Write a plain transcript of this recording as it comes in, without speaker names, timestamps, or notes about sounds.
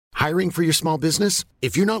Hiring for your small business?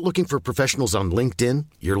 If you're not looking for professionals on LinkedIn,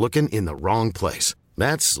 you're looking in the wrong place.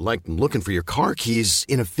 That's like looking for your car keys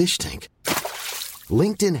in a fish tank.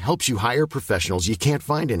 LinkedIn helps you hire professionals you can't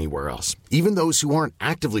find anywhere else, even those who aren't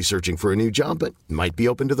actively searching for a new job but might be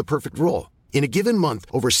open to the perfect role. In a given month,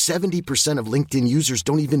 over 70% of LinkedIn users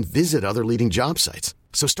don't even visit other leading job sites.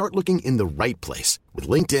 So start looking in the right place. With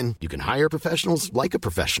LinkedIn, you can hire professionals like a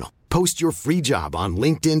professional. Post your free job on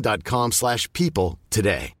linkedin.com/people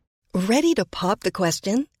today. Ready to pop the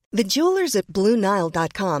question? The jewelers at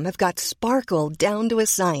BlueNile.com have got sparkle down to a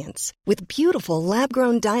science with beautiful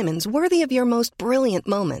lab-grown diamonds worthy of your most brilliant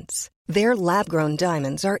moments. Their lab-grown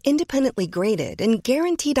diamonds are independently graded and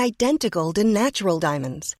guaranteed identical to natural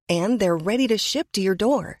diamonds, and they're ready to ship to your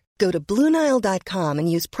door. Go to BlueNile.com and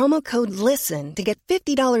use promo code LISTEN to get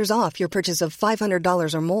 $50 off your purchase of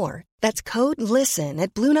 $500 or more. That's code LISTEN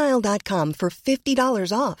at BlueNile.com for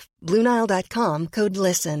 $50 off. BlueNile.com, code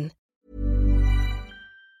LISTEN.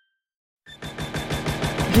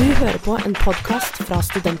 Du hører på en podcast fra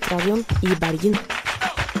Studentradion I Bergen.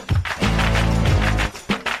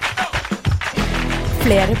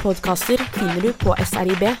 Flere podcaster finner du på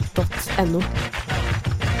srib.no.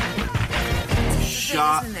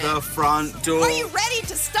 Shut the front door. Are you ready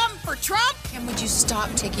to stump for Trump? And would you stop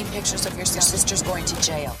taking pictures of your sister's going to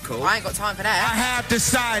jail? Cool. I ain't got time for that. I have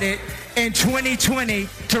decided in 2020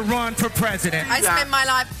 to run for president. I spend my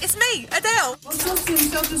life. It's me, Adele. Så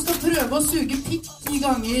synes jeg at du skal prøve å suge pikk 10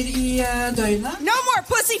 ganger I døgnet. No more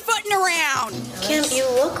pussyfooting around. Kim, you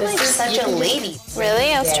look like such a lady.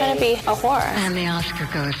 Really? I was trying to be a whore. And the Oscar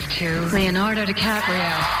goes to Leonardo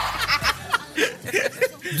DiCaprio.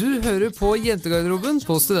 Du hører på Jentegarderoben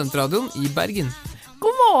på Studentradion I Bergen.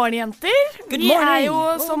 God morgen, jenter. Good Vi morning.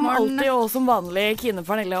 Jo som alltid og som vanlig Kine,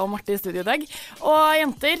 Pernille og Marte I studio I dag. Og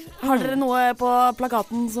jenter, har dere noe på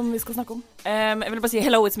plakaten som vi skal snakke om? Jeg vil bare si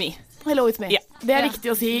hello, it's me. Hello, it's me. Yeah. Det viktig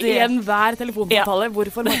å si I enhver telefonsamtale.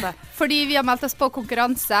 Hvorfor måtte? Fordi vi har meldt oss på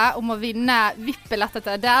konkurranse om å vinne VIP-billetter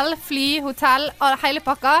til Adele, fly, hotell, hele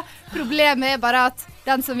pakka. Problemet bare at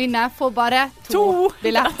den som vinner får bare to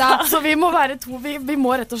billetter. Så vi må være to, vi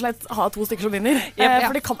må rett og slett ha 2 stykker som vinner. For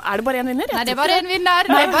er det bare en vinner? Nei, det bare en vinner.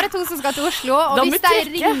 Det bare 2 som skal til Oslo. Og hvis de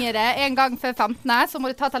ringer det en gang før 15, så må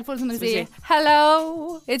du ta telefonen som du sier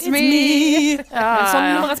hello, it's me.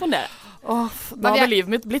 Sånn må du respondere. Da hadde livet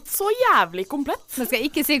mitt blitt så jævlig komplett. Nå skal jeg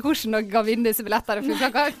ikke si hvordan dere kan vinne disse billettene, for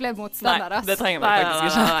dere har flere motstandere. Nei, det trenger vi faktisk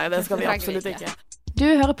ikke. Nei, det skal vi absolutt ikke. Du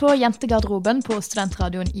hører på Jentegarderoben på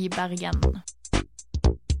Studentradion I Bergen.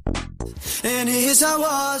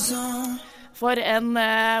 For en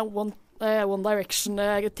One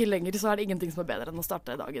Direction-tilhenger så det ingenting som bedre enn å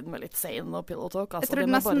starte dagen med litt Zayn og Pillow Talk. Altså, jeg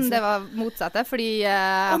trodde nesten det var motsatte, fordi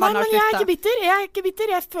han har sluttet. Jeg er ikke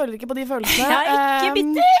bitter, jeg føler ikke på de følelsene. Jeg er ikke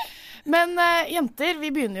bitter! Men jenter, vi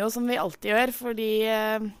begynner jo som vi alltid gjør, fordi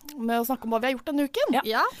med å snakke om hva vi har gjort denne uken.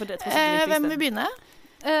 Ja. Hvem vil begynne?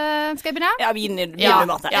 Skal jeg begynne? Ja, begynner med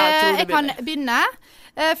Marte. Jeg kan begynne,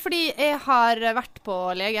 fordi jeg har vært på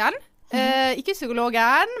legen. Ikke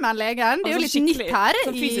psykologen, men legen. Det jo litt nytt her.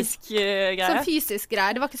 Sånn fysisk greie. Sånn fysisk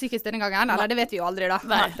greie. Det var ikke psykisk denne gangen. Eller det vet vi jo aldri da.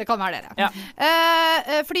 Nei. Det kan være det. Ja.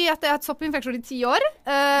 Fordi at jeg har hatt soppinfeksjon I 10 år.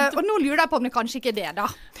 Og nå lurer jeg på om det kanskje ikke det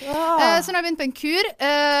da. Så nå har jeg begynt på en kur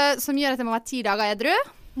som gjør at jeg må være 10 dager edru.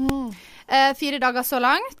 4 dager så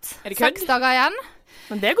langt. 6 dager igjen.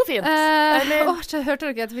 Men det går fint. Hørte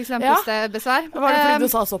dere at jeg fikk sånn pustebesvær? Var det fordi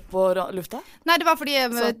du sa sopp på lufta? Nei, det var fordi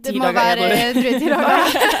det må være 10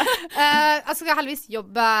 dager. Jeg skal heldigvis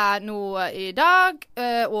jobbe nå I dag,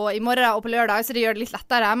 og I morgen og på lørdag, så det gjør det litt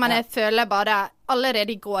lettere, men jeg føler bare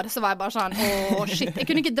allerede I går så var jeg bare sånn, shit, jeg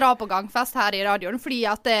kunne ikke dra på gangfest her I radioen, fordi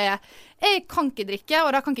at jeg kan ikke drikke,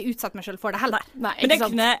 og da kan ikke utsette meg selv for det heller. Nei, men det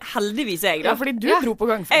kunne heldigvis jeg da. Ja, fordi du dro på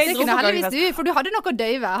gangfest. Det kunne heldigvis du, for du hadde noe å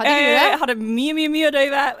døyve. Jeg hadde mye å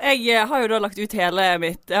døyve. Jeg har jo da lagt ut jeg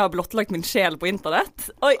har blottlagt min sjel på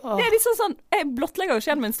internett. Og det liksom sånn, jeg blottlegger jo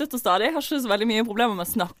sjelen min støtt og stadig. Jeg har ikke så veldig mye problemer med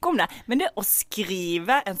å snakke om det. Men det å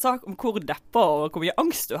skrive en sak om hvor deppa og hvor mye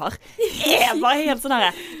angst du har, bare helt sånn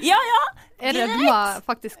her. Ja. Jeg rødmer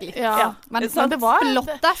faktisk litt. Ja. Men det var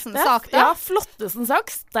flottesen sak da. Ja, flottesen sak.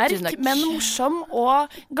 Sterk, men morsom, og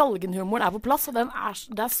galgenhumoren på plass, og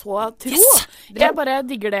det så tro. Yes! Jeg bare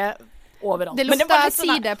digger det overalt. Det lukter å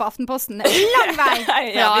si det på Aftenposten. Lang vei!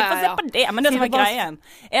 Ja, vi får se på det. Men det som var greien,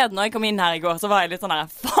 at når jeg kom inn her I går, så var jeg litt sånn her,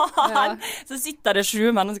 faen! Så sitter det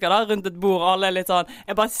 20 mennesker da, rundt et bord, og alle litt sånn,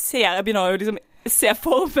 jeg begynner jo liksom se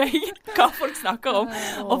for meg hva folk snakker om.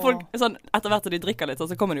 Og folk, sånn, etter hvert at de drikker litt,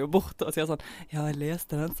 så kommer de jo bort og sier sånn, ja, jeg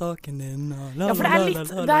leste den saken din. Ja, for det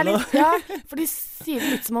er litt, ja, for de sier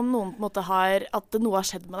litt som om noen på en måte har, at noe har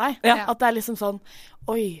skjedd med deg. Ja. At det liksom sånn,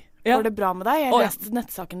 oi, Går det bra med deg? Jeg leste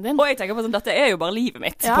nettsaken din. Og jeg tenker på sånn, dette jo bare livet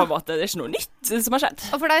mitt, på en måte. Det ikke noe nytt som har skjedd.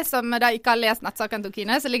 Og for deg som ikke har lest nettsaken til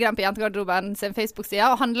Kine, så ligger den på Jentegarderoben sin Facebook-side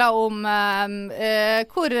og handler om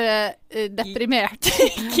hvor deprimert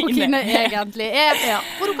Kine egentlig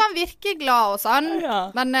hvor hun kan virke glad og sånn,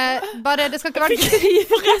 men bare det skal ikke være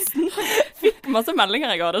forresten. Fikk masse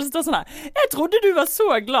meldinger i går, det står sånn her, jeg trodde du var så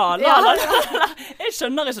glad. Jeg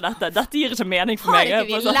skjønner ikke dette gir ikke mening for meg. Har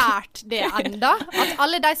ikke vi lært det enda? At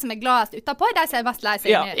alle de som gladest utenpå, de som mest lei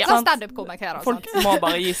seg ned. Sånn stand-up-komikere. Folk må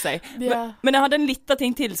bare gi seg. Men jeg hadde en liten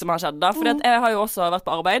ting til som har skjedd da, for jeg har jo også vært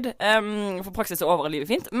på arbeid. For praksis over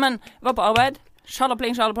livet fint, men var på arbeid.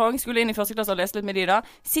 Sjalapling, skulle inn i første klasse og lese litt med de da.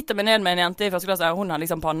 Sitter meg ned med en jente i første klasse, hun har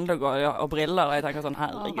liksom pannelugg og briller, og jeg tenker sånn,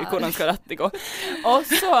 herregud, hvordan skal dette gå? Og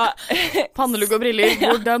så pannelugg og briller,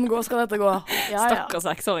 hvordan skal dette gå? Stakkars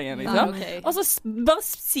 6-åringen, liksom. Og så bare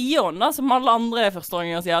sier hun da, som alle andre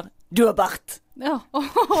førsteåringer sier, du har bart.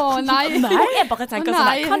 Nei. Jeg bare tenker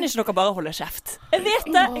sånn, kan ikke dere bare holde kjeft? Jeg vet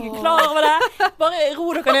det, jeg klar over det. Bare ro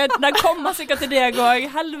dere ned, den kommer sikkert til deg også.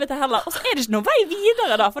 Helvete heller. Og så det ikke noe vei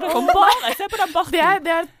videre da, for det kommer bare, se på den barten.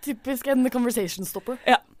 Det typisk en conversation stopper.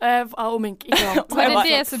 Av Mink. Var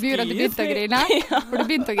det som gjorde at du begynte å grine? For du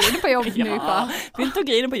begynte å grine på jobb denne uka. Begynte å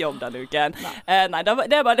grine på jobb denne uken. Nei,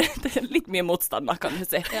 det bare litt mye motstand da, kan du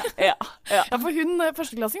si. Ja, for hun,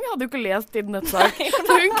 førsteklassingen, hadde jo ikke lest din nettsak. Så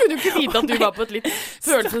hun kunne jo ikke vite at du var på et litt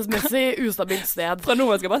følelsesmessig ustabilt sted. Fra nå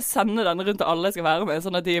skal jeg bare sende den rundt til alle jeg skal være med,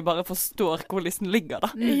 sånn at de bare forstår hvor listen ligger da.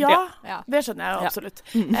 Ja, det skjønner jeg jo absolutt.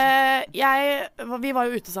 Vi var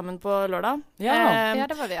jo ute sammen på lørdag. Ja,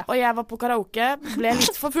 det var vi. Og jeg var på karaoke, ble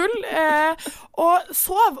litt for full, og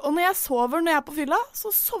sov. Og når jeg sover når jeg er på fylla,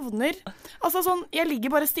 så sovner. Altså sånn, jeg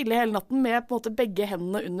ligger bare stille hele natten med på en måte begge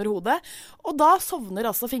hendene under hodet, og da sovner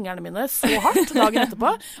altså fingrene mine så hardt dagen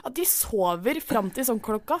etterpå, at de sover frem til sånn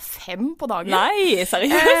 5:00 på dagen. Nei,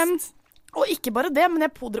 seriøst? Og ikke bare det, men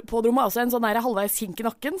jeg pådro meg også en sånn halvveis kink i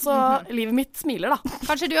nakken, så livet mitt smiler da.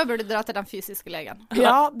 Kanskje du burde dra til den fysiske legen?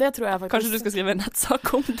 Ja, det tror jeg faktisk. Kanskje du skal skrive en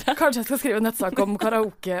nettsak om det? Kanskje jeg skal skrive en nettsak om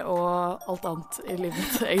karaoke og alt annet i livet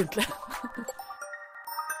mitt, egentlig.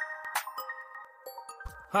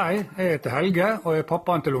 Hei, jeg heter Helge, og jeg er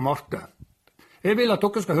pappaen til Marte. Jeg vil at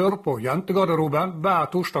dere skal høre på Jentegarderoben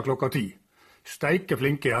hver torsdag 10:00. Steike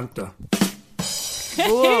flinke jenter.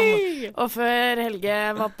 Boom. Og før Helge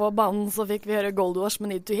var på banen, så fikk vi høre Gold Wash med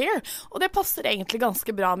Need to Hear. Og det passer egentlig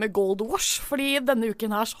ganske bra med Gold Wash, fordi denne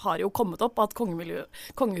uken her så har det jo kommet opp at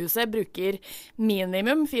kongehuset bruker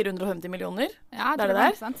minimum 450 millioner. Ja, det er det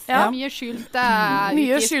der. Sant. Ja. Mye skjulte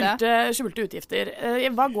utgifter. Skjulte utgifter.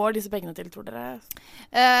 Hva går disse pengene til, tror dere?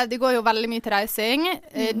 Det går jo veldig mye til reising.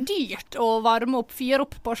 Dyrt å varme opp, fyre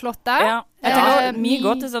opp på slottet. Ja. Jeg tenker mye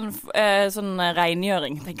godt til sånn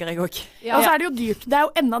rengjøring, tenker jeg også. Ja. Og så er det jo dyrt. Det er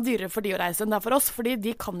jo enda dyrere for de å reise enn det er for oss, fordi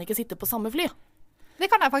de kan ikke sitte på samme fly. Det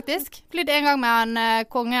kan jeg faktisk. Flydde en gang med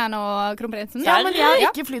kongen og kronprinsen. Ja, men jeg har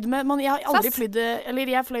ikke flydd med, jeg har aldri flydd,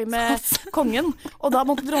 eller jeg fløy med kongen, og da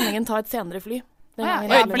måtte dronningen ta et senere fly. Ja,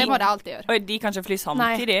 for det må det alltid gjøre. Og de kan ikke fly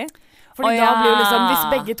samtidig? Fordi da blir jo liksom, hvis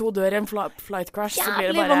begge to dør i en flight crash, så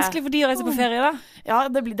blir det bare... vanskelig for de å reise på ferie da. Ja,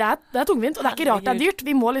 det er tungvint, og det er ikke rart det er dyrt.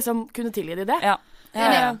 Vi må liksom kunne tilgi de det. Ja.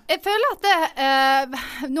 Jeg føler at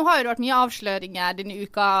nå har jo det vært mye avsløringer denne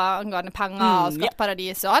uka angående penger og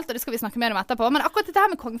skatteparadis og alt, og det skal vi snakke mer om etterpå, men akkurat dette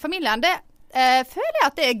her med kongefamilien, det føler jeg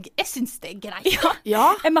at jeg synes det er greit. Ja.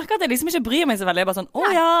 Jeg merker at jeg liksom ikke bryr meg så veldig. Jeg er bare sånn,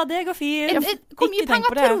 ja, det går fint. Hvor mye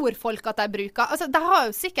penger tror folk at de bruker? Altså, de har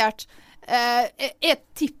jo sikkert, jeg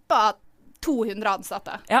tipper 200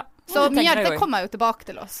 ansatte. Ja. Så mye av det kommer jo tilbake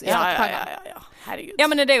til oss. Ja. Herregud. Ja,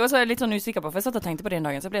 men det er jo også litt sånn usikker på, for jeg satt og tenkte på det en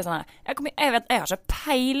dagen, så blir det sånn her, jeg har ikke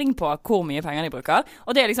peiling på hvor mye penger de bruker,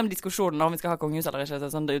 og det er liksom diskusjonen om vi skal ha kongehus eller ikke,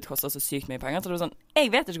 sånn, det koster så sykt mye penger, så det er sånn, jeg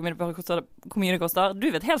vet ikke hvor mye det koster, du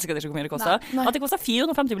vet helt sikkert ikke hvor mye det koster. Nei. At det koster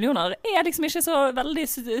 450 millioner er liksom ikke så veldig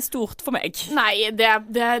stort for meg. Nei, det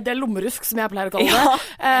er lommerusk, som jeg pleier å kalle det.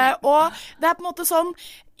 Og det er på en måte sånn,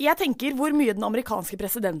 jeg tenker hvor mye den amerikanske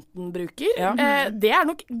presidenten bruker. Ja. Det er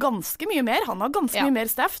nok ganske mye mer. Han har ganske mye mer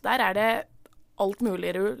staff. Der er det alt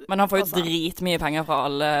mulig. Men han får jo dritmye penger fra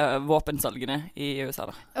alle våpensalgene i USA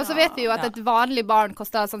da. Og så vet vi jo at et vanlig barn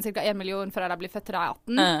koster sånn cirka 1 million før de blir født til de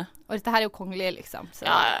 18. Og dette her er jo kongelig, liksom. Så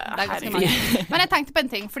det er ganske mange. Men jeg tenkte på en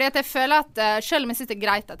ting, fordi at jeg føler at selv om jeg synes det er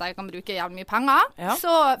greit at jeg kan bruke jævlig mye penger,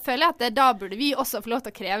 så føler jeg at da burde vi også få lov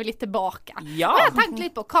til å kreve litt tilbake. Ja. Og jeg har tenkt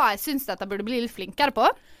litt på hva jeg synes at jeg burde bli litt flinkere på.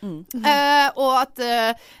 Og at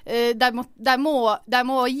de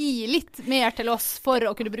må gi litt mer til oss for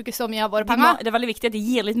å kunne bruke så mye av våre penger. Det er veldig viktig at de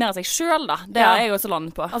gir litt mer av seg selv da. Det har jeg også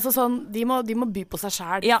landet på. Altså sånn, de må by på seg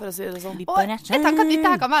selv, for å si det sånn. Og jeg tenker at dette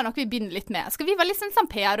her kan være noe vi begynner litt med. Skal vi være litt sånn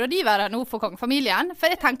PR-rådgiver rådgivere nå for kongefamilien,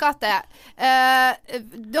 for jeg tenker at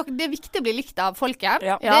det er viktig å bli likt av folket.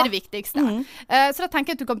 Det det viktigste. Så da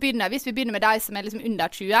tenker jeg at du kan begynne, hvis vi begynner med deg som liksom under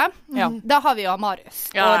 20, da har vi jo Marius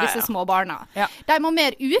og disse små barna. De må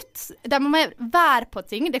mer ut, de må mer være på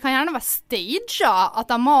ting. Det kan gjerne være staged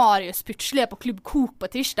at Marius plutselig på Klubb Kok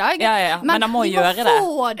på tirsdag. Men de må gjøre det.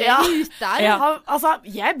 Få det ut der. Altså,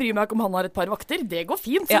 jeg bryr meg ikke om han har et par vakter. Det går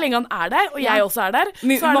fint, så lenge han er der, og jeg også er der.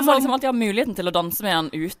 Man må liksom alltid ha muligheten til å danse med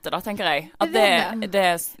han ute, da, tenker jeg. At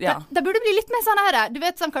det burde bli litt mer sånn her, du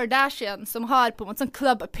vet sånn Kardashian som har på en måte sånn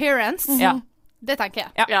club appearance. Det tenker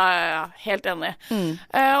jeg. Ja, helt enig.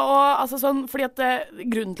 Og altså sånn, fordi at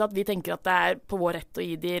grunnen til at vi tenker at det er på vår rett å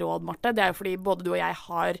gi de råd, Marte, det er jo fordi både du og jeg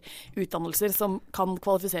har utdannelser som kan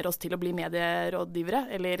kvalifisere oss til å bli medierådgivere,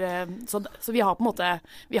 eller, så vi har på en måte,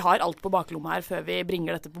 vi har alt på baklomma her før vi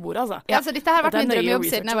bringer dette på bordet, altså. Ja, så dette har vært min drømmejobb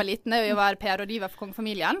siden jeg var liten, det er jo å være PR-rådgiver for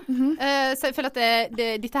kongefamilien. Så jeg føler at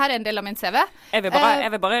dette her er en del av min CV. Jeg vil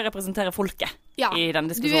bare representere folket i den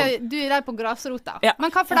diskusjonen. Du er der på grasrota. Men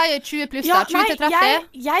hva for deg er 20 pluss da? 20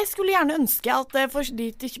 Jeg skulle gjerne ønske at for de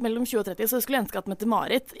mellom 20 og 30 så skulle jeg ønske at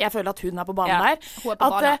Mette-Marit, jeg føler at hun er på banen der,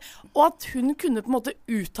 og at hun kunne på en måte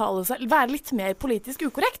uttale seg, være litt mer politisk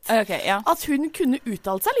ukorrekt. At hun kunne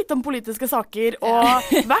uttale seg litt om politiske saker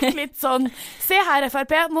og vært litt sånn, se her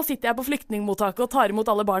FRP, nå sitter jeg på flyktningmottaket og tar imot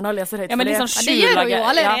alle barna og leser høyt for det. Det gjør hun jo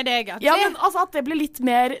allerede, egentlig. Ja, men altså at det blir litt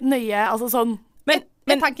mer nøye, altså sånn.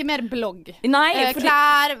 Jeg tenker mer blogg.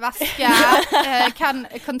 Klær, vaske,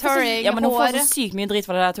 contouring, men hun får så sykt mye drit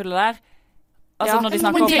for det der tullet der. Altså når de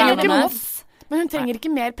snakker om klærne. Men hun trenger ikke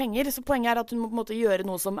mer penger, så poenget er at hun må på en måte gjøre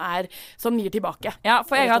noe som gir tilbake. Ja,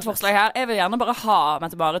 for jeg har et forslag her. Jeg vil gjerne bare ha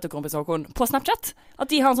Mette-Marit og Kronprins Haakon på Snapchat. At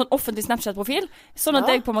de har en sånn offentlig Snapchat-profil. Sånn at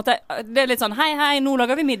jeg på en måte, det er litt sånn, hei, nå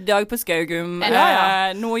lager vi middag på Skaugum.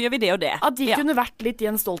 Nå gjør vi det og det. At de kunne vært litt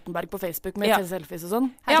Jens Stoltenberg på Facebook med selfies og sånn.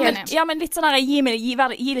 Ja, men litt sånn her, gi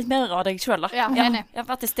litt mer av deg selv da.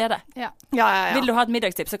 Vær til stede. Vil du ha et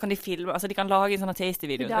middagstips, så kan de filme, altså de kan lage en sånn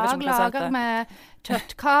tasty-video. I dag lager med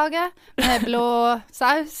kjøttkake med blå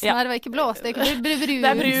saus. Nei, det var ikke blå, det er brun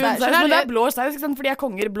saus. Men det er blå saus, ikke sant? Fordi jeg er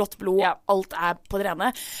konger, blått blod, alt er på det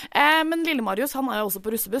rene. Men Lille Marius, han er jo også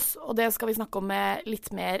på russebuss, og det skal vi snakke om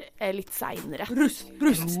litt mer litt senere. Russ.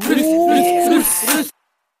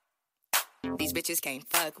 These bitches can't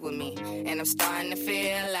fuck with me, and I'm starting to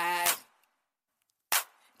feel like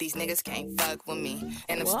these niggas can't fuck with me,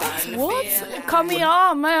 and I'm starting to feel like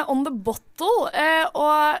Kamia med On The Bottle.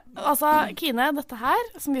 Og altså, Kine, dette her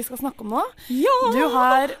som vi skal snakke om nå, du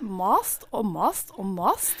har mast om å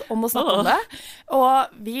snakke om det.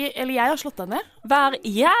 Og jeg har slått deg ned. Hver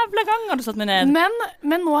jævla gang har du satt meg ned.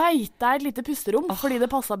 Men nå har jeg gitt deg et lite pusterom, fordi det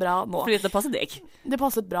passet bra nå. Fordi det passet deg. Det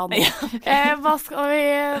passet bra nå. Hva skal vi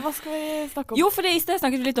snakke om? Jo, for i sted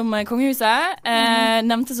snakket vi litt om kongehuset.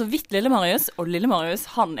 Nevnte så vidt Lille Marius, og Lille Marius,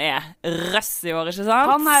 han er røss i år, ikke sant?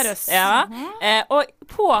 Han er røss. Ja. Og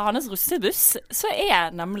på hans russebuss så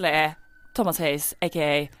er nemlig Thomas Hayes,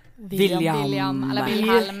 a.k.a. William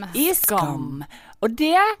i Skam. Og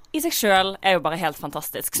det i seg selv er jo bare helt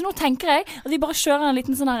fantastisk. Så nå tenker jeg at vi bare kjører en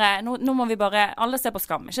liten sånn her, nå må vi bare alle se på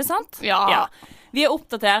Skam, ikke sant? Ja. Vi er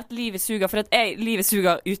oppdatert, livet suger, livet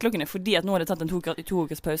suger utelukkende fordi at nå har det tatt en 2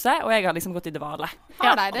 ukers pause, og jeg har liksom gått i dvale.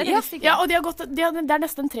 Og det er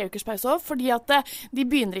nesten en 3 ukers pause også, fordi at de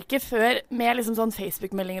begynner ikke før med liksom sånn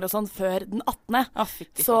Facebook-meldinger og sånn før den 18.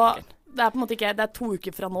 Så det er på en måte ikke, det er 2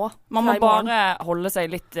 uker fra nå. Man må bare holde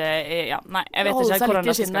seg litt, jeg vet ikke hvordan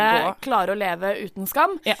det skal gå. Klare å leve uten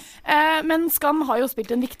skam. Men skam har jo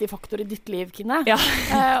spilt en viktig faktor i ditt liv, Kine. Ja,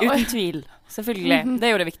 uten tvil. Selvfølgelig. Det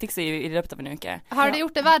er jo det viktigste i løpet av en uke. Har de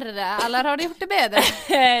gjort det verre, eller har de gjort det bedre?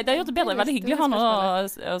 De har gjort det bedre. Veldig hyggelig han å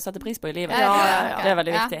sette pris på i livet. Det er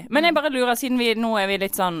veldig viktig. Men jeg bare lurer, siden nå er vi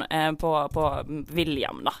litt sånn på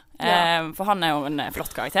William da. For han er jo en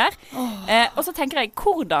flott karakter. Og så tenker jeg,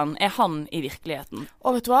 hvordan er han i virkeligheten?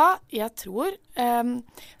 Og vet du hva? Jeg tror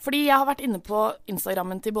fordi jeg har vært inne på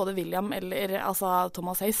Instagrammen til både William altså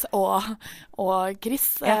Thomas Hayes og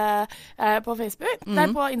Chris på Facebook,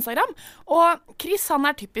 der på Instagram. Og Chris, han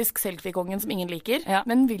er typisk selfie-kongen som ingen liker,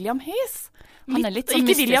 men William Hayes han er litt sånn ikke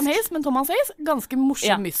mystisk. William Hayes, men Thomas Hayes, ganske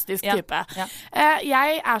morsom, mystisk type.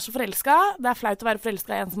 Jeg er så forelsket. Det er flaut å være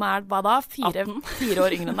forelsket i en som er, hva da, 4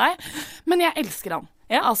 år yngre enn deg. Men jeg elsker han.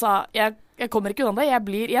 Altså, jeg kommer ikke unna det.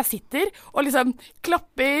 Jeg sitter og liksom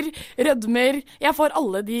klapper, rødmer. Jeg får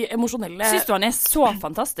alle de emosjonelle. Syns du han er så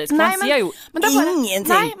fantastisk? Han sier jo ingenting.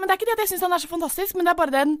 Nei, men det er ikke det at jeg syns han er så fantastisk, men det er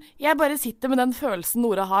bare jeg bare sitter med den følelsen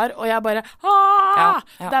Nora har, og jeg bare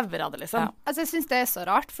Dauer av det, liksom. Altså, jeg synes det så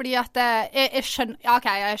rart, fordi at jeg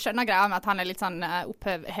skjønner greia med at han litt sånn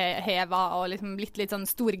oppheva og liksom blitt litt sånn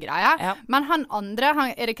stor greie. Men han andre,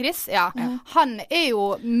 er det Chris? Han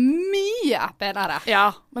jo mye penere.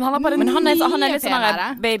 Men han bare han er litt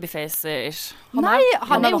sånn babyface-ish. Nei,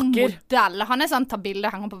 han jo modell. Han sånn, tar bilder,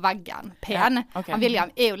 henger på veggen. Pen. Han William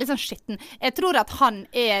jo litt sånn skitten. Jeg tror at han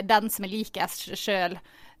den som jeg liker selv.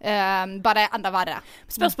 Bare enda verre.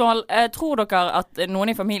 Spørsmål, tror dere at noen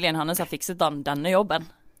i familien hans har fikset denne jobben?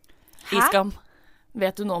 I Skam?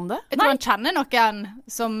 Vet du noe om det? Jeg tror han kjenner noen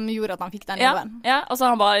som gjorde at han fikk den jobben. Ja, og så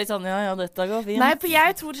han bare litt sånn, ja, dette går fint. Nei, for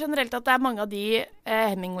jeg tror generelt at det mange av de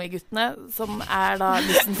Hemingway-guttene som da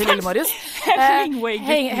nissen til Lille Marius.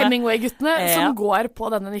 Hemingway-guttene som går på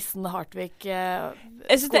denne nissen Hartvig.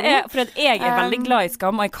 Jeg synes det fordi at jeg veldig glad i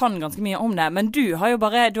Skam, og jeg kan ganske mye om det, men du har jo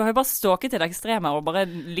bare ståket til det ekstreme og bare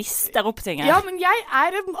lister opp ting. Ja, men jeg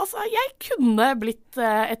kunne blitt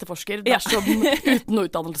etterforsker dersom uten noe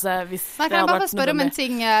utdannelse, hvis det hadde vært nødvendig. Kan jeg bare spørre om en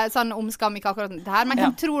ting sånn om Skam, ikke akkurat det her, men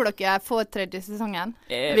hvem tror dere får 3. sesongen?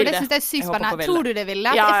 For det synes jeg sykt spennende. Tror du det ville?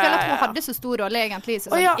 Jeg føler at hun hadde så stor rolle egentlig i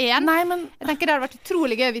sesong 1. Jeg tenker det hadde vært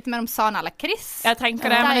utrolig gøy å vite mer om Sana eller Chris. Jeg tenker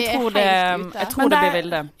det, men jeg tror det blir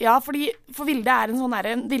Vilde. Ja, for Vilde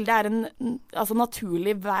en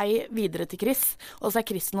naturlig vei videre til Chris, og så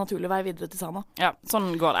Chris en naturlig vei videre til Sana. Ja,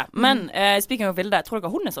 sånn går det. Men speaking of Vilde, tror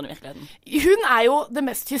dere hun sånn i virkeligheten? Hun jo det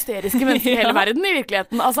mest hysteriske mennesket i hele verden i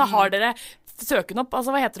virkeligheten. Altså, har dere søk hun opp,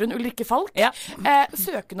 altså hva heter hun, Ulrikke Falk?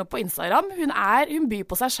 Søk hun opp på Instagram. Hun byr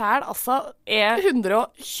på seg selv, altså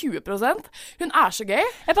 120%. Hun så gøy.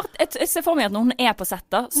 Jeg ser for meg at når hun på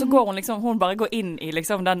settet, så går hun liksom, hun bare går inn i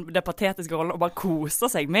liksom det patetiske rollen og bare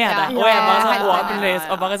koser seg med det. Og jeg bare sånn åpenlys,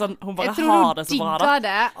 og bare sånn, hun bare har det så bra da. Jeg tror hun digger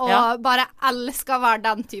det, og bare elsker å være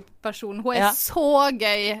den type person. Hun så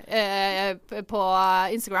gøy på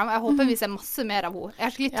Instagram. Jeg håper vi ser masse mer av henne. Jeg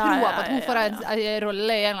har skikkelig troa på at hun får en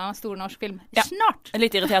rolle i en eller annen stor norsk film. Snart. Jeg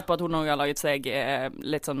litt irritert på at hun også har laget seg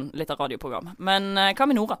litt av radioprogram. Men hva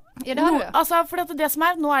med Nora? Ja, det har du. Altså, for det som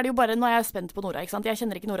nå det jo bare, nå jeg spent på Nora, ikke sant? Jeg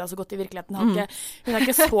kjenner ikke Nora så godt i virkeligheten. Hun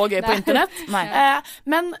ikke så gøy på internett.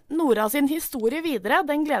 Men Nora sin historie videre,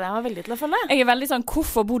 den gleder jeg meg veldig til å følge. Jeg veldig sånn,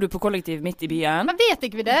 hvorfor bor du på kollektiv midt i byen? Men vet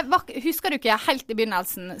ikke vi det? Husker du ikke helt i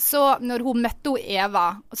begynnelsen, så når hun møtte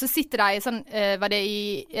Eva, og så sitter de sånn, var det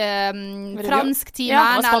i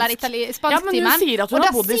fransk-timen, eller spansk-timen? Ja, men hun sier at hun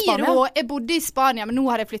har bodd i Spania. Jeg bodde i Spania, men nå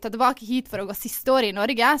har jeg flyttet tilbake hit for å gå siste år i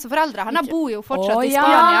Norge, så foreldre, han bor jo fortsatt i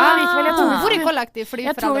Spania. Hun bor i kollektiv fordi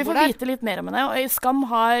jeg tror vi får vite litt mer om henne, og Skam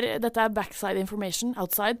har, dette backside information,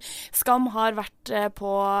 outside, Skam har vært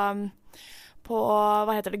på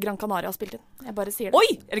hva heter det, Gran Canaria og spilt inn. Jeg bare sier det. Oi,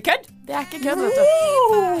 det kødd? Det ikke kødd, vet du.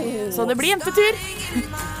 Så det blir jentetur.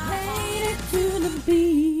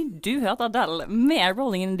 Du hørte Adele med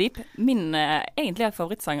Rolling in the Deep, min egentlig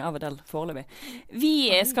favorittsang av Adele foreløpig.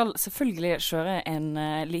 Vi skal selvfølgelig kjøre en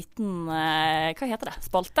liten, hva heter det,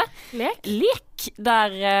 spalte? Lek, der,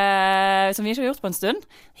 som vi ikke har gjort på en stund,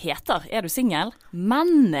 heter Er du singel?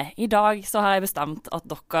 Men i dag så har jeg bestemt at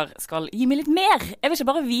dere skal gi meg litt mer. Jeg vil ikke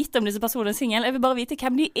bare vite om disse personene er singel, jeg vil bare vite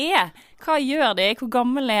hvem de er. Hva gjør de? Hvor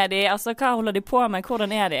gammel er de? Altså, hva holder de på med?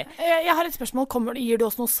 Hvordan er de? Jeg har et spørsmål. Gir du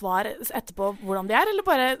oss noen svar etterpå hvordan de eller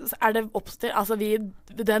bare det oppstilt? Altså,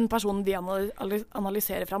 den personen vi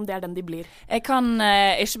analyserer fram, det den de blir? Jeg kan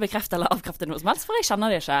ikke bekrefte eller avkrefte noe som helst, for jeg kjenner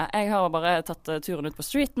det ikke. Jeg har bare tatt turen ut på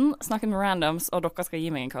streeten, snakket med randoms, og dere skal gi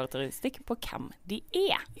meg en karakteristikk på hvem de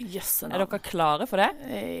er. Er dere klare for det?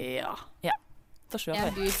 Ja. Da kjører vi.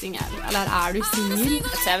 Er du singel? Eller du singel?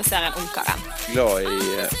 TV-serien Ungkaren. Glad i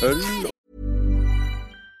øl.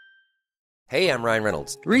 Hey, I'm Ryan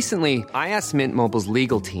Reynolds. Recently, I asked Mint Mobile's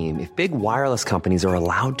legal team if big wireless companies are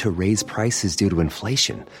allowed to raise prices due to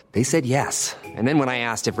inflation. They said yes. And then when I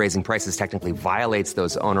asked if raising prices technically violates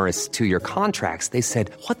those onerous 2-year contracts, they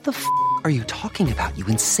said, "What the f*** are you talking about, you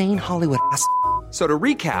insane Hollywood ass?" So to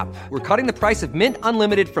recap, we're cutting the price of Mint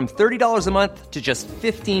Unlimited from $30 a month to just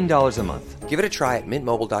 $15 a month. Give it a try at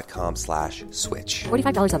mintmobile.com/switch.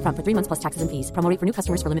 $45 up front for 3 months plus taxes and fees. Promo rate for new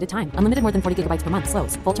customers for limited time. Unlimited more than 40 gigabytes per month.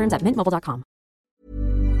 Slows full terms at mintmobile.com.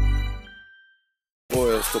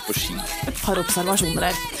 Og stå på ski. Et par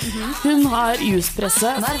observasjoner her. Hun har juspresse.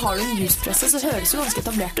 Der har du en juspresse, så høres jo ganske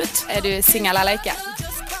etablert ut. Er du singel eller ikke?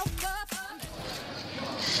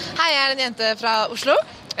 Hei, jeg en jente fra Oslo.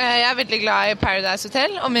 Jeg veldig glad i Paradise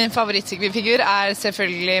Hotel, og min favorittfigur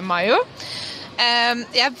selvfølgelig Mayo.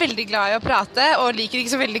 Jeg veldig glad i å prate, og liker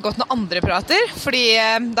ikke så veldig godt når andre prater, fordi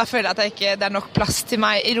da føler jeg at det nok plass til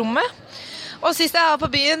meg i rommet. Og sist jeg var på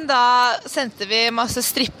byen, da sendte vi masse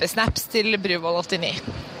strippesnaps til Bruvoll 89.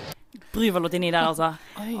 Bryvalotini der, altså.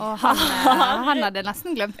 Han hadde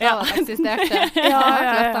nesten glemt av at det eksisterte. Ja,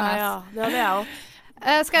 det hadde jeg også.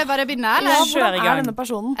 Skal jeg bare begynne, eller? Ja, hvordan er denne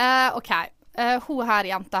personen? Ok, hun her,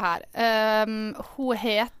 jenta her. Hun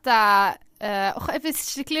heter... jeg vil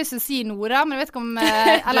skikkelig lyst til å si Nora, men jeg vet ikke om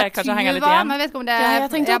eller Tuva, men jeg vet ikke om det jeg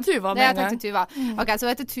tenkte Tuva med jeg tenkte Tuva. Ok, så hun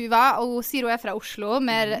heter Tuva, og hun sier hun er fra Oslo.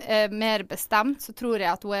 Mer bestemt så tror jeg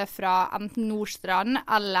at hun er fra enten Nordstrand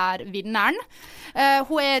eller Vinneren.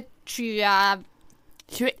 Hun er 21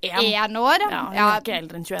 år. Ja, hun er ikke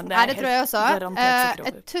eldre enn 21. Det tror jeg også.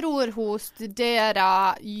 Jeg tror hun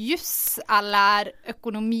studerer juss eller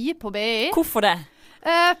økonomi på BI. Hvorfor det?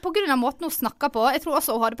 På grunn av måten hun snakker på. Jeg tror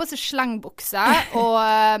også hun hadde på seg slengbukse og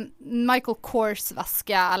Michael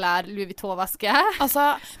Kors-veske eller Louis Vuitton-veske. Altså,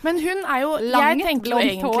 men hun er jo Langt, jeg tenker jo blondt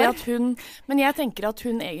egentlig hår. at hun Men jeg tenker at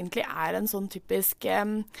hun egentlig er en sånn typisk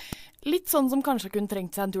litt sånn som kanskje kunne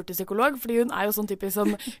trengt seg en tur til psykolog, fordi hun er jo sånn typisk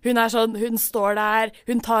som hun står der,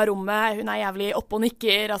 hun tar rommet, hun er jævlig oppe og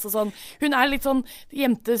nikker, altså sånn. Hun er litt sånn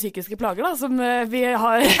gjemte psykiske plager da, som vi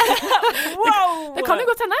har. Wow! Det kan jo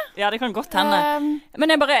godt hende. Ja, det kan godt hende.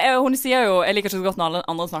 Men hun sier jo, jeg liker ikke så godt når alle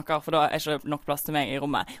andre snakker, for da er ikke nok plass til meg i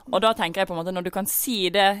rommet. Og da tenker jeg på en måte, når du kan si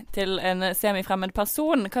det til en semifremmed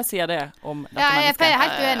person, hva sier det om dette mennesket? Jeg er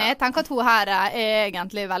helt uenig. Jeg tenker at hun her er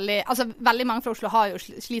egentlig veldig mange fra Oslo har jo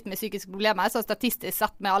slitt med psykiske problemer, så statistisk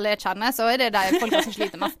sett med alle jeg kjenner, så er det de folka som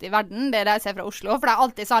sliter mest i verden, det er de jeg ser fra Oslo, for det er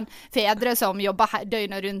alltid sånn fedre som jobber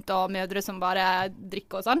døgnet rundt, og mødre som bare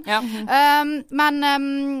drikker og sånn. Ja. Men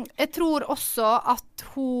jeg tror også at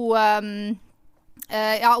hun hun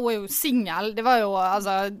er jo single. Det var jo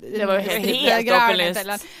helt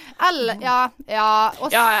åpenlyst.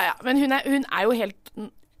 Men hun er jo helt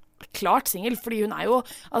klart single, fordi hun er jo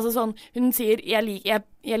altså sånn, hun sier jeg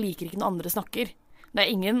liker ikke når andre snakker. Det er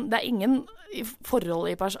ingen forhold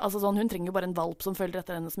i altså sånn, hun trenger jo bare en valp som følger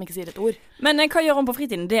etter henne som ikke sier et ord. Men hva gjør hun på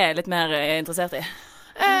fritiden? Det er jeg litt mer interessert i.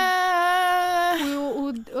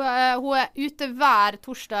 Hun er ute hver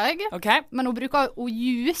torsdag, men hun bruker å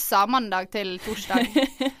juse mandag til torsdag.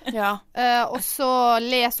 Og så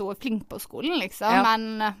leser hun flink på skolen, liksom,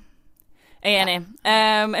 men... Jeg er enig.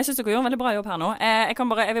 Jeg synes dere gjør en veldig bra jobb her nå. Jeg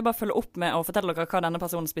vil bare følge opp med å fortelle dere hva denne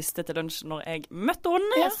personen spiste til lunsj når jeg møtte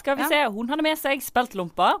henne. Skal vi se. Hun hadde med seg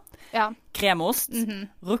speltlomper, kremost,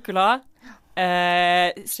 rucola,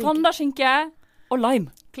 strandaskinke og lime.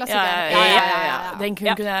 Klassiker. Den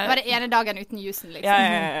kunne jeg... Bare ene dagen uten jusen,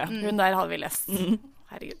 liksom. Hun der hadde vi lest.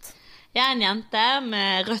 Herregud. Jeg er en jente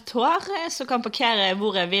med rødt hår som kan parkere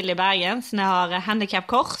hvor jeg vil i Bergen, så jeg har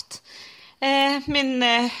handicap-kort. Min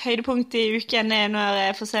høydepunkt i uken er når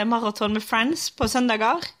jeg får se maraton med Friends på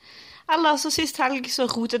søndager. Eller så sist helg så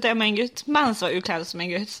rotet jeg med en gutt, mens jeg var ukledd som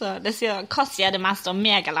en gutt. Så det sier, hva sier det mest om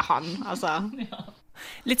meg eller han? Altså.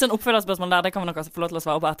 Litt sånn oppfølgerspørsmål der, det kan man dere få lov til å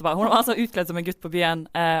svare på etterpå. Hun var altså utkledd som en gutt på byen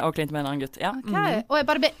og klint med en annen gutt. Ja. Og jeg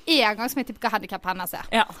bare ber en gang som jeg tipper hva handicap hennes er.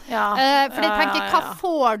 For jeg tenker, hva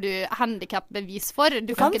får du handicap-bevis for?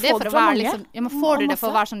 Du kan ikke det for å være liksom, men får du det for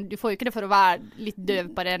å være sånn, du får jo ikke det for å være litt døv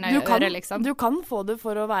på det ene øret, liksom. Du kan få det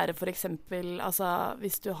for å være for eksempel, altså,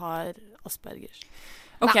 hvis du har Aspergers.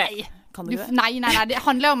 Nei. Kan du det? Nei, det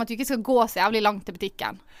handler om at du ikke skal gå så jævlig langt til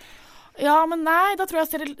butikken. Ja, men nei, da tror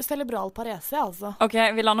jeg cerebral parese, altså. Ok,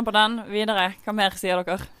 vi lander på den. Videre. Hva mer sier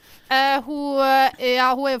dere? Hun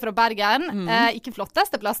er jo fra Bergen. Ikke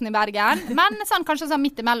flotteste plassen i Bergen, men sånn, kanskje sånn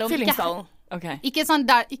midt imellom. Fyllingsdalen. Ikke sånn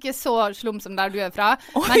der, ikke så slum som der du er fra,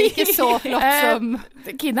 men ikke så flott som...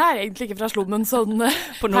 Kine er egentlig ikke fra slummen sånn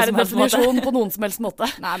per definisjon på noen som helst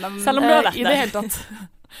måte. Nei, men selv om du har vært i det hele tatt.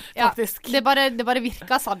 Faktisk. Det bare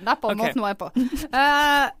virker sånn da, på måten hun er på.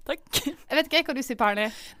 Takk. Jeg vet ikke hva du sier, Parny.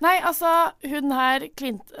 Nei, altså, hun her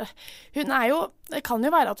hun er jo, det kan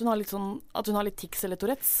jo være at hun har litt tics eller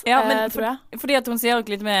Tourettes, tror jeg. Fordi at hun sier jo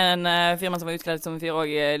litt med en fyr som var utkledd som en fyr, og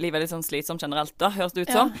livet er litt sånn slitsomt generelt da, høres det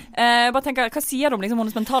ut som. Bare tenker, hva sier du om liksom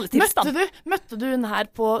hennes mentale tilstand? Møtte du hun her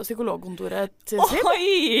på psykologkontoret til Siv?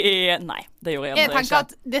 Oi! Nei, det gjorde jeg ikke. Jeg tenker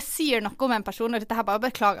at det sier noe om en person, og dette her bare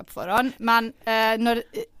beklager på forhånd, men når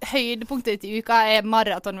høydepunktet i uka er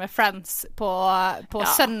maraton med Friends på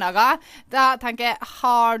søndager, da tenker jeg,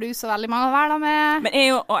 har du så veldig mange å være da med? Men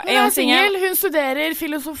er hun singel? Hun studerer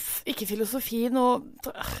ikke filosofi, noe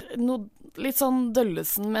litt sånn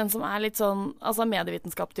Døllesen, men som er litt sånn, altså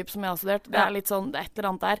medievitenskap-typ som jeg har studert. Det er litt sånn, det er et eller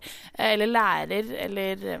annet der. Eller lærer,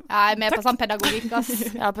 eller... Jeg er med på sånn pedagogikk, ass.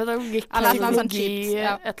 Ja, pedagogikk, psykologi,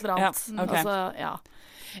 et eller annet. Altså, ja.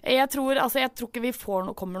 Jeg tror ikke vi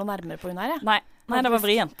kommer noe nærmere på hun her, Nei. Nei, det var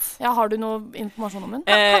vrient. Ja, har du noe informasjon om den?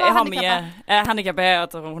 Jeg har mye. Handicap er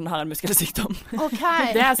at hun har en muskelsykdom.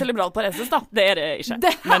 Okay. Det er cerebral paresis, da. Det er det ikke.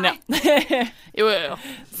 Men ja. jo.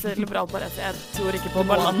 Cerebral paresis. Jeg tror ikke på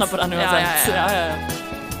bare landa på den uansett. Ja.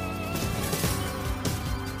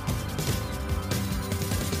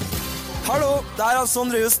 Hallo, det er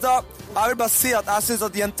Sondre Justad. Jeg vil bare si at jeg synes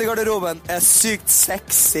at jentegarderoben er sykt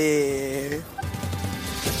sexy.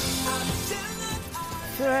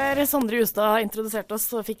 Før Sondre Justad introduserte oss,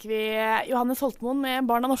 så fikk vi Johannes Holtmoen med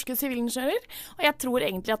Barn av norske sivilingeniører. Og jeg tror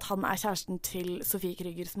egentlig at han er kjæresten til Sofie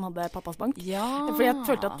Krüger, som hadde Pappas Bank. Ja. For jeg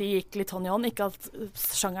følte at de gikk litt hånd i hånd. Ikke at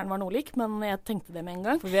sjangeren var noe lik, men jeg tenkte det med en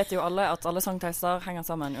gang. For vi vet jo alle at alle sangtekster henger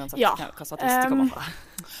sammen, uansett hva statist de kommer fra.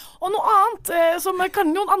 Og noe annet, som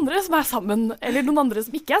kan noen andre som er sammen, eller noen andre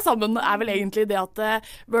som ikke er sammen, er vel egentlig det at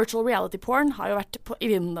virtual reality porn har jo vært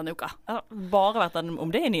i vinden denne uka. Bare vært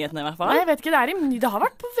om det i nyhetene i hvert fall? Nei, jeg vet ikke, det har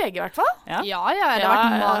vært på VG i hvert fall. Ja, det har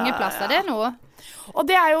vært mange plasser det nå. Og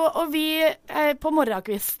det er jo, og vi på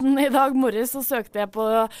morgenkvisten i dag morges så søkte jeg på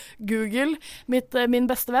Google, min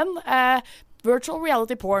beste venn, virtual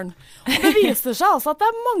reality porn. Og det viser seg altså at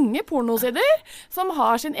det er mange pornosider som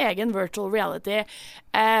har sin egen virtual reality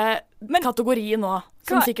kategori nå,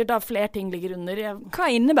 som sikkert da flere ting ligger under.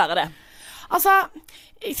 Hva innebærer det? Altså,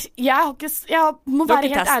 jeg må være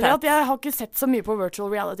helt ærlig at jeg har ikke sett så mye på virtual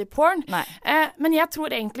reality porn. Men jeg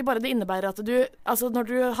tror egentlig bare det innebærer at når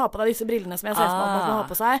du har på deg disse brillene som jeg ser for meg at man har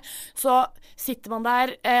på seg, så sitter man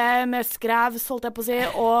der med skrevs, holdt jeg på å si,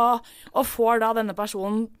 og får da denne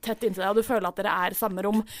personen tett inntil deg, og du føler at dere er i samme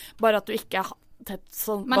rom, bare at du ikke er tett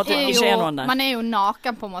sånn. Man er jo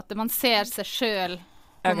naken på en måte, man ser seg selv.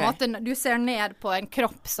 På en måte, du ser ned på en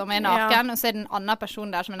kropp som er naken, og så er det en annen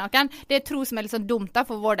person der som er naken. Det er tro som er litt sånn dumt da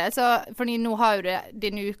for vår del, fordi nå har jo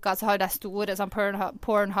denne uka så har jo de store, sånn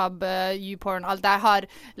Pornhub, YouPorn, alt de har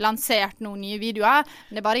lansert noen nye videoer.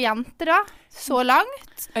 Men det er bare jenter da, så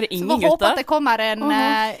langt. Er det ingen gutter? Så vi håper at det kommer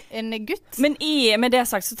en gutt. Men med det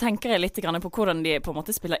sagt så tenker jeg litt på hvordan de på en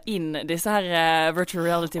måte spiller inn disse her virtual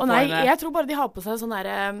reality porn. Nei, jeg tror bare de har på seg sånn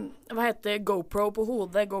der, hva heter det, GoPro på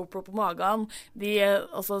hodet, GoPro på magen.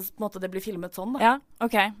 Altså på en måte det blir filmet sånn da. Ja,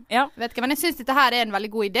 ok. Ja. Vet ikke, men jeg synes dette her er en veldig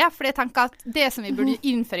god idé, for jeg tenker at det som vi burde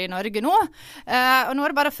innføre i Norge nå, og nå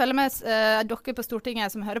er det bare å følge med dere på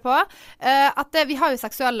Stortinget som hører på, at vi har jo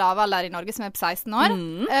seksuell lavalder i Norge som er på 16 år.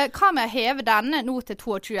 Hva med å heve den nå til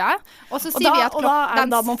 22, og så sier vi at og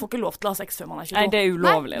da man får ikke lov til å ha sex før man er 22. Nei, det er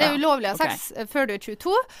ulovlig. Nei, det er ulovlig å ha sex før du er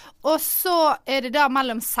 22, og så er det da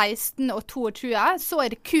mellom 16 og 22, så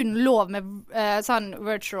er det kun lov med sånn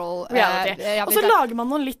virtual reality. Og så lager man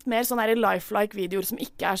noen litt mer sånne lifelike videoer som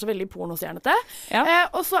ikke er så veldig pornostjernete.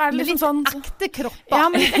 Og så er det liksom sånn ekte kropper. Ja,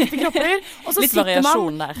 med litt ekte kropper. Og så litt sitter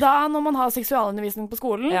man da, når man har seksualundervisning på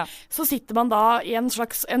skolen, så sitter man da i en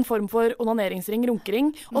form for onaneringsring, runkering,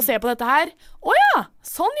 og ser på dette her. Åja,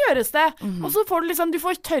 sånn gjøres det. Og så får du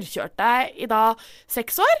får tørrkjørt deg i da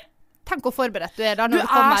 6 år. Tenk hvor forberedt du er da når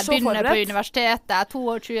du begynner på universitetet,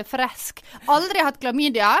 22, fresk. Aldri hatt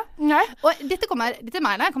klamydia. Nei. Og dette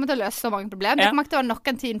mener jeg kommer til å løse så mange problemer. Det kommer ikke til å være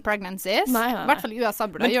noen teen pregnancies. I hvert fall i USA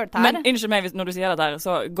burde de gjøre det her. Men unnskyld meg, når du sier dette her,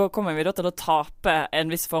 så kommer vi da til å tape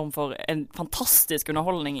en viss form for en fantastisk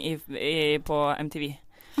underholdning på MTV.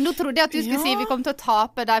 Nå trodde jeg at du skulle si vi kommer til å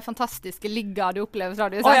tape de fantastiske ligga du opplever fra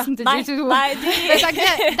du er 16 til 22. Nei,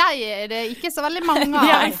 de er det ikke så veldig mange av.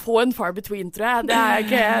 De er få and far between, tror jeg.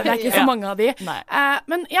 Det er ikke så mange av de.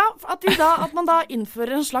 Men ja, at man da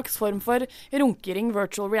innfører en slags form for runkering,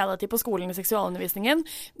 virtual reality på skolen i seksualundervisningen.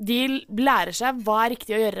 De lærer seg hva er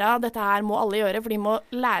riktig å gjøre. Dette her må alle gjøre, for de må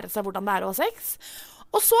lære seg hvordan det er å ha sex.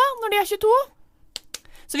 Og så, når de er 22...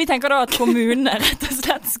 Så vi tenker da at kommunene rett og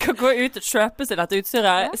slett skal gå ut og kjøpe seg dette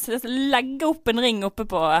utstyret, legge opp en ring oppe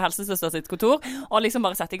på helsesøster sitt kontor, og liksom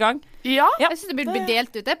bare sette i gang. Ja. Jeg synes det burde bli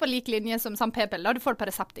delt ut det på lik linje som p-piller, da du får det på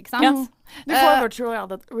resept, ikke sant? Ja. Du får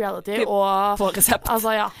virtual reality og... På resept.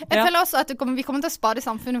 Altså, ja. Jeg føler også at vi kommer til å spare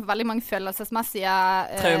samfunnet for veldig mange følelsesmessige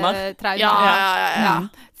traumer. Ja.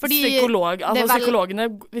 Fordi psykologene,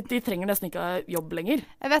 de trenger nesten ikke jobb lenger.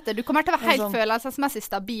 Jeg vet det, du kommer til å være helt følelsesmessig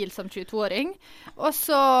stabil som 22-åring, og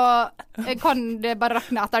så kan det bare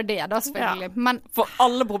rakne etter det da, selvfølgelig. Men for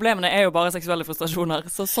alle problemene er jo bare seksuelle frustrasjoner,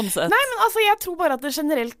 så sånn sett. Nei, men altså, jeg tror bare at det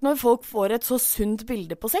generelt, når folk får et så sunt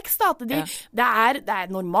bilde på sex, da, at det er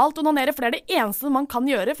normalt å onanere, for det er det eneste man kan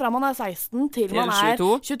gjøre fra man er 16 til man er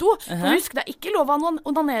 22. For husk, det er ikke lov å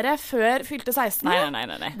onanere før fylte 16.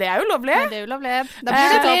 Nei. Det er jo lovlig. Det er ulovlig. Da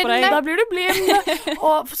blir det Da blir du blind.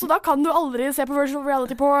 Så da kan du aldri se på virtual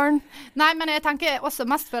reality porn. Nei, men jeg tenker også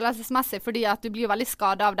mest følelsesmessig, fordi at du blir veldig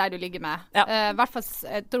skadet av de du ligger med.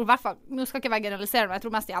 Jeg tror nå skal ikke jeg generalisere, men jeg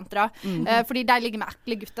tror mest jenter da. Fordi de ligger med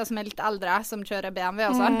ekle gutter som litt eldre, som kjører BMW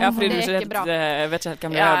og sånn. Ja, fordi du ikke vet ikke helt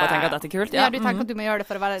hvem det er, bare tenker at dette er kult. Ja, du tenker at du må gjøre det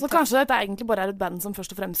for å være så kanskje dette egentlig bare er et band som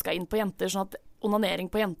først og fremst skal inn på jenter, sånn at onanering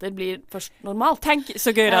på jenter blir først normalt. Tenk så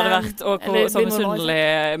gøy det hadde vært, og så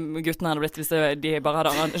misunnelige guttene hadde blitt hvis de bare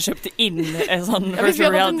hadde kjøpt inn en sånn virtual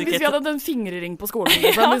reality kit. Hvis vi hadde en fingerring på skolen i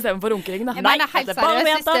stedet for runkering, da. Jeg mener helt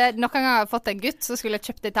seriøst, hvis jeg noen gang har fått en gutt, så skulle jeg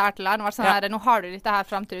kjøpt dette her til han. Sånn her, nå har du dette her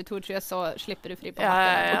frem til du 22, så slipper du fri på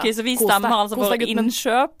matte. Ok, så vi stemmer altså for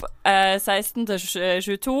innkjøp 16 til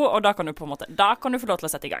 22, og da kan du på en måte, da kan du få lov til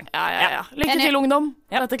å sette i gang. Ja. Lykke til, ungdom.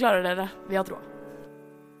 Dette klarer dere. Vi har troa.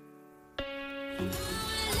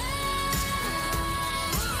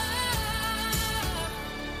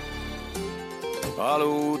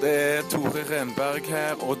 Hallo, det er Tore Renberg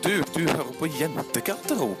her, og du hører på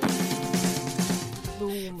Jentegarderoben.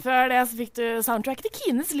 Før det så fikk du soundtrack til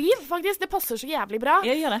Kines liv, faktisk. Det passer så jævlig bra.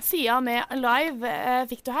 Jeg gjør det. Sia med Alive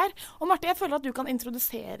fikk du her. Og Marte, jeg føler at du kan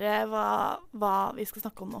introdusere hva vi skal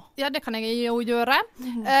snakke om nå. Ja, det kan jeg jo gjøre.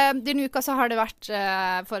 Denne uka så har det vært,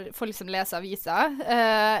 for folk som leser aviser,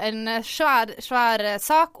 en svær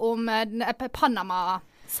sak om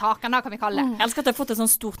Panama-saken, da kan vi kalle det. Jeg elsker at jeg har fått et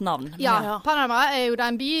sånt stort navn. Ja, Panama er jo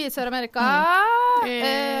en by i Sør-Amerika.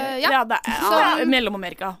 Det er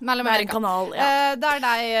Mellom-Amerika. Det er en kanal, der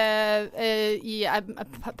de i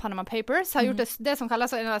Panama Papers har gjort det som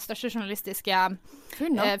kalles en av de største journalistiske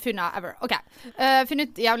funna ever. Ok.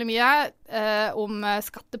 Funnet ut jævlig mye om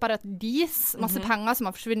skatteparadis, masse penger som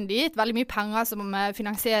har forsvunnet dit, veldig mye penger som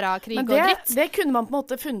finansierer krig og dritt. Det kunne man på en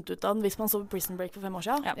måte funnet ut av hvis man så Prison Break for 5 år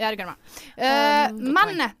siden. Ja, det kunne man. Men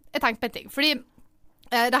jeg tenkte på en ting, fordi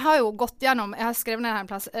det har jo gått gjennom, jeg har skrevet ned her en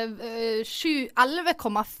plass,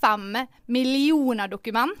 11,5 millioner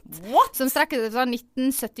dokument som strekker seg fra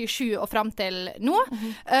 1977 og frem til nå.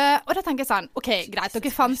 Og da tenker jeg sånn, ok, greit,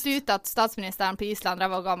 dere fant ut at statsministeren på Island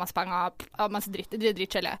drev og ga masse penger, masse dritt, det er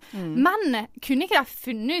drittkjedelig. Men kunne ikke de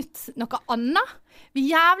funnet ut noe annet?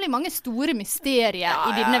 Vi er jævlig mange store mysterier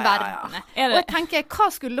i denne verden. Og jeg tenker,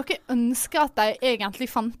 hva skulle dere ønske at de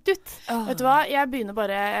egentlig fant ut? Vet du hva,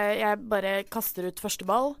 jeg bare kaster ut første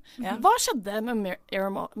ball. Hva skjedde med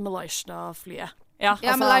Air Malaysia-flyet?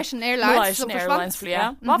 Malaysian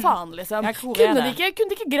Airlines-flyet. Hva faen, liksom? Kunne de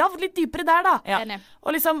ikke gravd litt dypere der, da?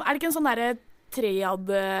 Og liksom, er det ikke en sånn derre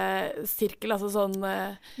triad-sirkel, altså sånn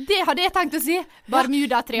Det hadde jeg tenkt å si.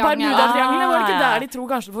 Bermuda-triangelen. Bermuda-triangelen, var det ikke der de tror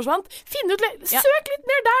kanskje det forsvant? Finn ut søk litt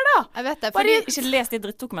mer der, da! Jeg vet det. Bare ikke les de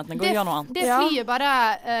drittdokumentene, gå og gjør noe annet. Det flyet bare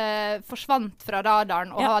forsvant fra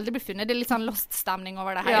radaren og har aldri blitt funnet. Det er litt sånn lost-stemning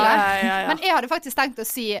over det hele. Men jeg hadde faktisk tenkt å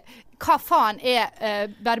si hva faen er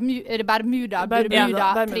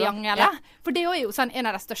Bermuda-triangelet? For det er jo sånn en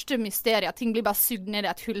av de største mysterier. Ting blir bare sugd ned i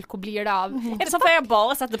et hull. Hvor blir det av? Er det sånn for jeg har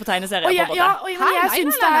bare sett det på tegneserier?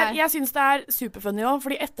 Jeg syns det er superfunny også,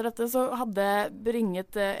 fordi etter dette så hadde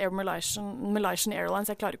bringet Air Malaysian Airlines,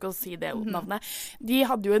 jeg klarer ikke å si det navnet, de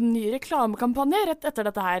hadde jo en ny reklamekampanje rett etter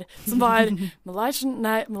dette her, som var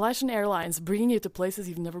Malaysian Airlines, bringing you to places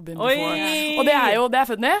you've never been before. Og det er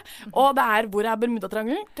funny, og det er hvor er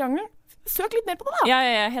Bermuda-triangelen? Søk litt mer på det, da. Ja,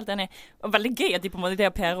 jeg er helt enig. Og veldig gøy at de på en måte de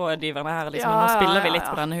er PR-rådgiverne her, liksom. Nå spiller vi litt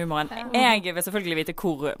på denne humoren. Jeg vil selvfølgelig vite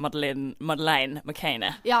hvor Madeleine McCain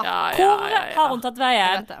er. Hvor har hun tatt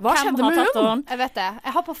veien? Hva skjedde med hun? Jeg vet det.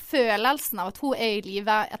 Jeg har på følelsen av at hun er i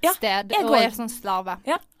livet et sted, og er sånn slave.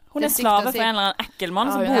 Hun er slave for en eller annen ekkel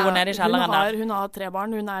mann som bor nede i kjelleren der. Hun har 3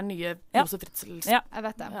 barn, hun er nye Josef Fritzels. Jeg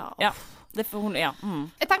vet det. Det er for hun, Jeg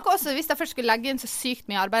tenker også, hvis jeg først skulle legge inn så sykt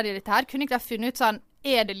mye arbeid i dette her, kunne ikke jeg funnet ut sånn,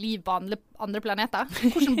 er det liv på andre planeter?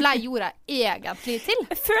 Hvordan ble jorda egentlig til?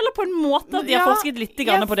 Jeg føler på en måte at de har forsket litt på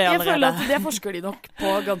det allerede. Jeg føler at det forsker de nok på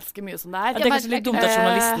ganske mye som det er. Det er kanskje litt dumt at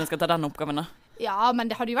journalistene skal ta den oppgaven da. Ja, men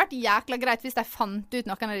det hadde jo vært jækla greit hvis de fant ut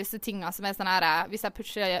noen av disse tingene som er sånn her, hvis jeg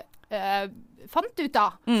plutselig fant ut da,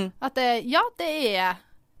 at det er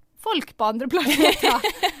folk på andre planeter.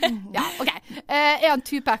 Ok. Er han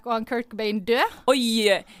Tupac og han Kurt Cobain død? Oi,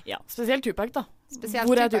 spesielt Tupac da.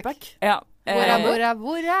 Hvor er Tupac? Hvor er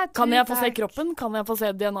Tupac? Kan jeg få se kroppen? Kan jeg få se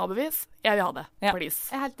DNA-bevis? Jeg vil ha det, please.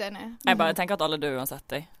 Jeg er helt enig. Jeg bare tenker at alle dør uansett.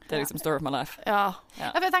 Det er liksom story of my life.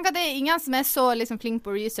 For jeg tenker at det er ingen som er så liksom flink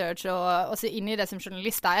på research og så inne i det som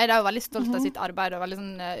journalister. Jeg er jo veldig stolt av sitt arbeid og veldig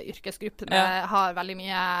sånn yrkesgruppe har veldig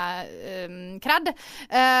mye kred.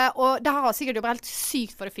 Og det har sikkert jobbet helt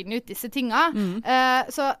sykt for å finne ut disse tingene.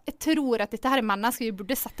 Så jeg tror at dette her er mennesker vi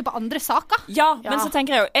burde sette på andre saker. Ja, men så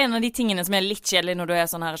tenker jeg jo en av de tingene som er litt kjedelig når du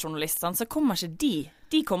er sånn her journalist, så kommer ikke de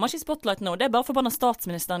De kommer ikke i spotlight nå. Det bare forbanna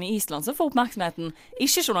statsministeren i Island som får oppmerksomheten.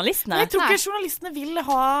 Ikke journalistene. Jeg tror ikke journalistene vil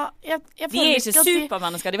ha... De er ikke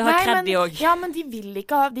supermennesker. De vil ha cred, de også. Ja, men de vil jo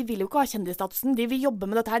ikke ha kjendisstatusen. De vil jobbe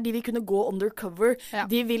med dette her. De vil kunne gå undercover. Ja.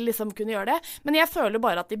 De vil liksom kunne gjøre det. Men jeg føler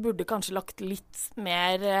bare at de burde kanskje lagt litt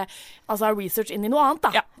mer research inn i noe annet,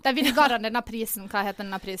 da. Ja. De vil ga denne prisen. Hva heter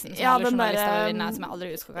denne prisen som alle journalister vil vinne, som jeg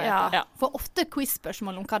aldri husker hva heter. Ja. For ofte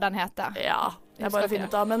quiz-spørsmål om hva den heter. Ja, det er bare å finne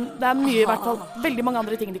ut av. Men det er mye, i hvert fall, veldig mange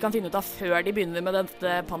andre ting de kan finne ut av før de begynner med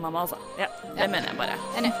dette Panama, altså. Ja, det mener jeg bare.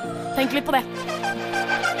 Enig. Tenk litt på det.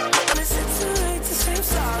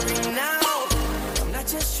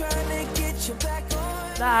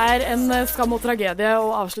 Det er en skam og tragedie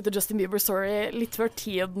å avslutte Justin Bieber Story litt før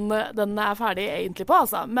tiden den er ferdig egentlig på,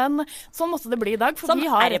 altså. Men sånn måtte det bli i dag, for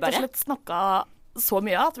vi har rett og slett snakket så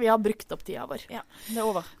mye at vi har brukt opp tida vår. Ja, det er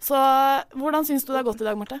over. Så hvordan synes du det har gått i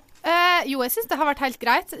dag, Marte? Jo, jeg synes det har vært helt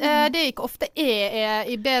greit. Det gikk ofte er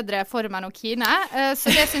i bedre form enn Kine,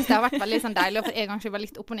 så det synes jeg har vært veldig sånn deilig, og for en gang siden var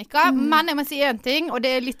litt opp og nikka. Men jeg må si en ting, og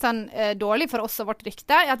det er litt sånn dårlig for oss og vårt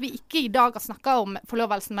rykte, er at vi ikke i dag har snakket om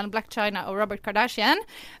forlovelsen mellom Blac Chyna og Robert Kardashian,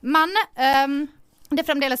 men... det er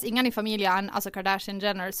fremdeles ingen i familien, altså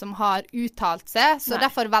Kardashian-Jenner, som har uttalt seg, så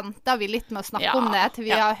derfor venter vi litt med å snakke om det til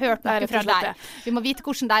vi har hørt noe fra deg. Vi må vite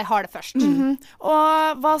hvordan de har det først.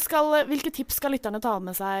 Og hvilke tips skal lytterne ta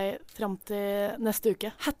med seg frem til neste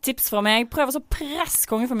uke? Et tips fra meg. Prøv å presse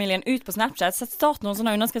kongefamilien ut på Snapchat. Sett start noen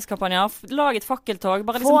sånne underskriftskampanjer. Lag et fakkeltog.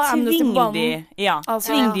 Bare liksom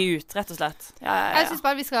tving de ut, rett og slett. Jeg synes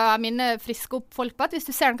bare vi skal minne friske opp folk på at hvis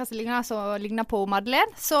du ser noe som ligner på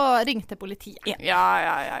Madeleine, så ring til politiet. Ja.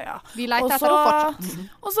 Vi leter etter henne fortsatt.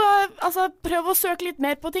 Og så prøv å søke litt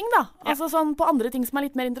mer på ting, da. Altså sånn på andre ting som er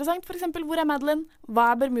litt mer interessant. For eksempel, hvor er Madeleine?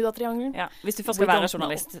 Hva er Bermuda-triangelen? Ja, hvis du først skal være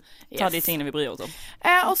journalist, ta de tingene vi bryr oss om.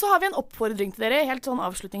 Og så har vi en oppfordring til dere, helt sånn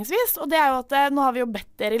avslutningsvis. Og det er jo at nå har vi jo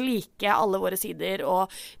bedt dere like alle våre sider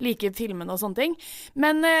og like filmene og sånne ting.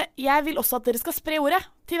 Men jeg vil også at dere skal spre ordet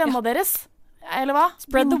til vennene deres. Eller hva?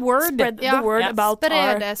 Spread the word. Spread the word about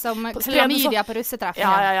Spre det som klamydia på russetreff.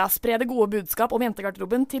 Ja. Spre det gode budskap om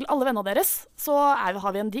jentegarderoben til alle vennene deres. Så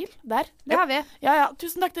har vi en deal der. Det har vi. Ja.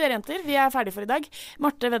 Tusen takk til dere jenter. Vi er ferdige for i dag.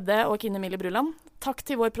 Marte Vedde og Kine Emilie Bruland. Takk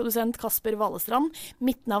til vår produsent Kasper Valestrand.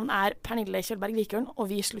 Mitt navn er Pernille Kjølberg Vikørn,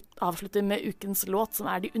 og vi avslutter med ukens låt, som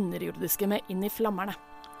er De underjordiske med Inn i flammerne.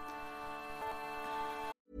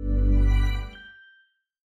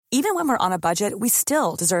 Even when we're on a budget, we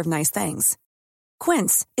still deserve nice things.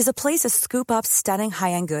 Quince is a place to scoop up stunning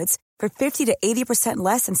high-end goods for 50 to 80%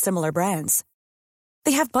 less than similar brands.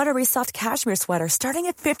 They have buttery soft cashmere sweaters starting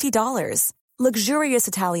at $50, luxurious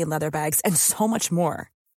Italian leather bags, and so much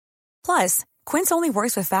more. Plus, Quince only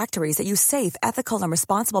works with factories that use safe, ethical, and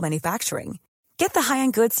responsible manufacturing. Get the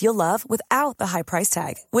high-end goods you'll love without the high price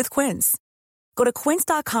tag with Quince. Go to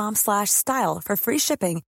quince.com/style for free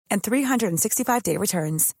shipping and 365-day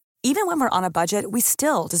returns. Even when we're on a budget, we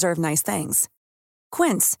still deserve nice things.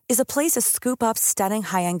 Quince is a place to scoop up stunning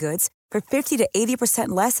high-end goods for 50 to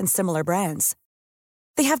 80% less than similar brands.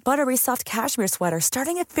 They have buttery soft cashmere sweaters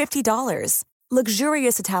starting at $50,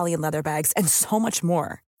 luxurious Italian leather bags, and so much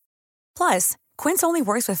more. Plus, Quince only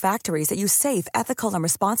works with factories that use safe, ethical, and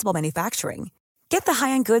responsible manufacturing. Get the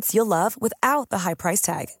high-end goods you'll love without the high price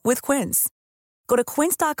tag with Quince. Go to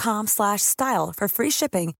quince.com/style for free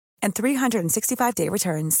shipping and 365-day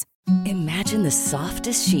returns. Imagine the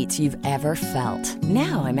softest sheets you've ever felt.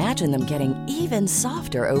 Now imagine them getting even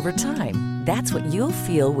softer over time. That's what you'll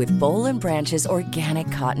feel with Boll & Branch's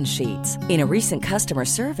organic cotton sheets. In a recent customer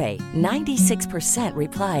survey, 96%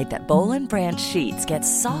 replied that Boll & Branch sheets get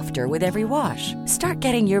softer with every wash. Start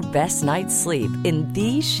getting your best night's sleep in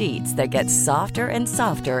these sheets that get softer and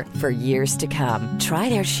softer for years to come. Try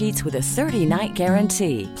their sheets with a 30-night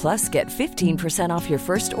guarantee. Plus, get 15% off your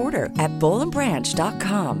first order at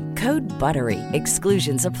bollandbranch.com. Code BUTTERY.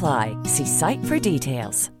 Exclusions apply. See site for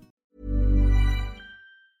details.